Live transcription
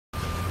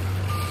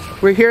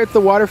We're here at the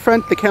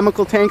waterfront, the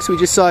chemical tanks. We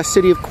just saw a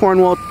City of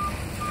Cornwall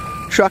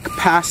truck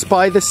pass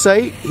by the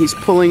site. He's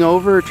pulling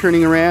over,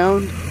 turning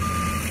around.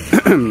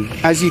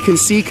 As you can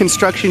see,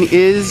 construction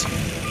is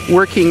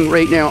working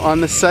right now on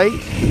the site.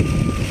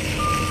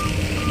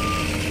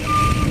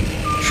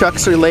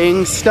 Trucks are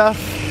laying stuff.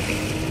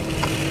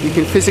 You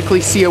can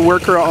physically see a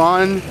worker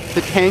on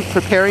the tank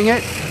preparing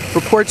it.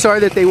 Reports are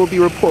that they will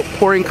be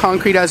pouring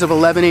concrete as of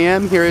 11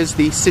 a.m. Here is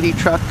the city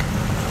truck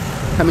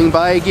coming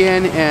by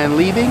again and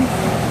leaving.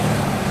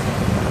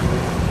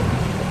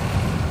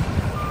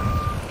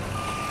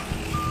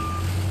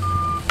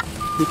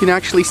 You can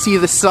actually see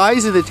the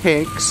size of the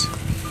tanks.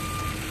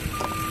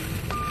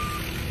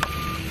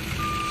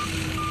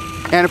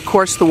 And of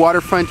course the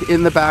waterfront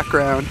in the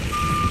background.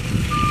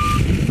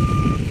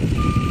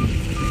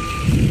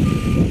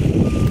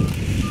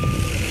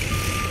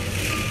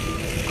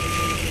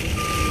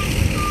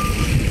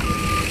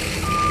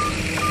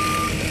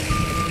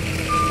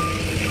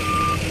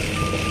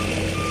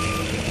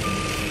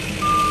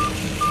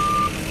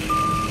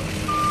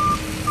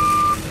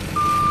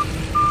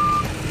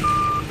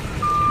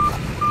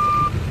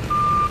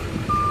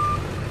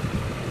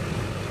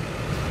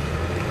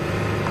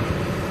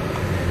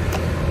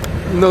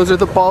 And those are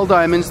the ball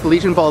diamonds, the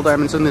Legion ball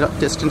diamonds in the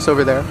distance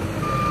over there.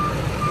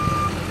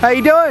 How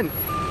you doing?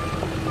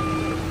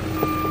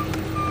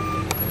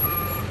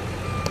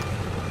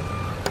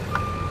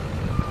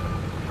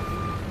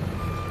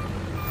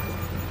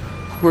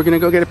 We're gonna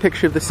go get a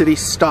picture of the city's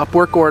stop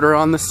work order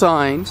on the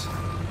signs,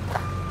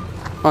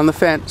 on the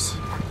fence.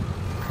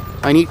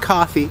 I need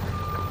coffee.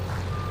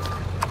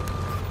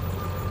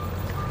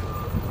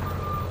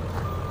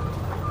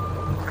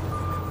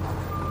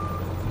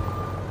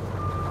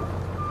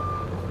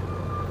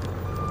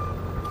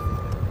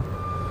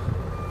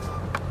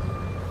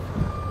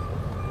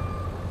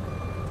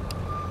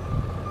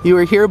 You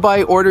are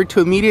hereby ordered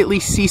to immediately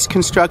cease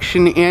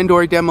construction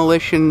and/or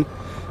demolition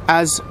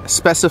as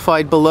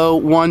specified below.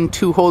 1,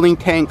 2 holding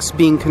tanks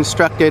being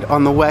constructed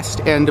on the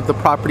west end of the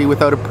property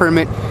without a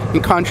permit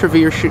in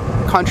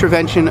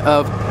contravention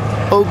of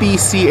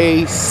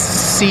OBCA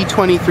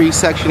C23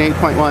 section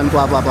 8.1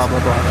 blah blah blah blah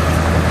blah.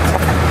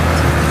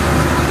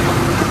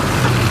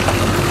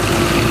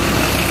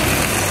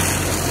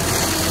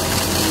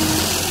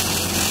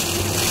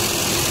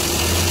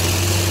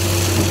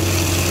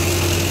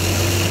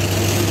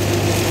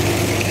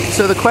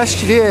 So the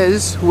question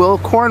is, will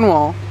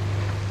Cornwall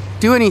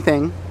do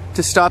anything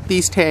to stop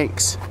these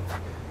tanks?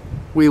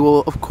 We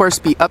will, of course,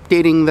 be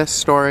updating this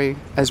story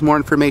as more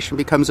information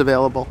becomes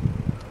available.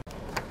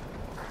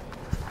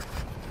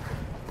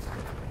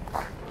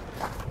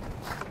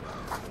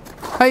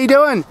 How you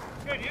doing?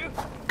 Good, you?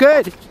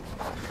 Good.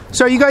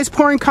 So are you guys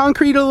pouring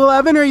concrete at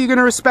 11, or are you going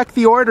to respect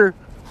the order?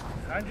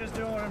 I'm just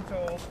doing what I'm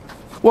told.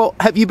 Well,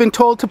 have you been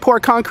told to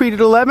pour concrete at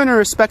 11 or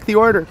respect the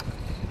order?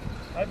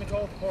 I've been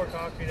told to pour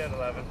concrete at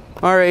 11.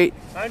 All right.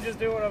 I'm just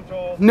doing what I'm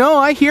told. No,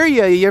 I hear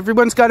you.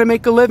 Everyone's got to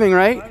make a living,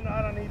 right? I'm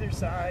not on either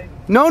side.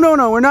 No,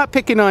 we're not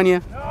picking on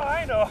you. No,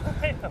 I know.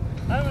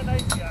 I'm a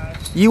nice guy.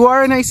 You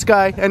are a nice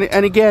guy,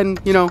 and again,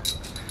 you know,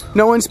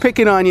 no one's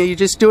picking on you. You're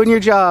just doing your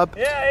job.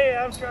 Yeah, hey,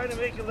 I'm trying to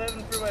make a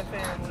living for my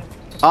family.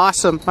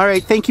 Awesome. All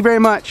right, thank you very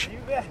much.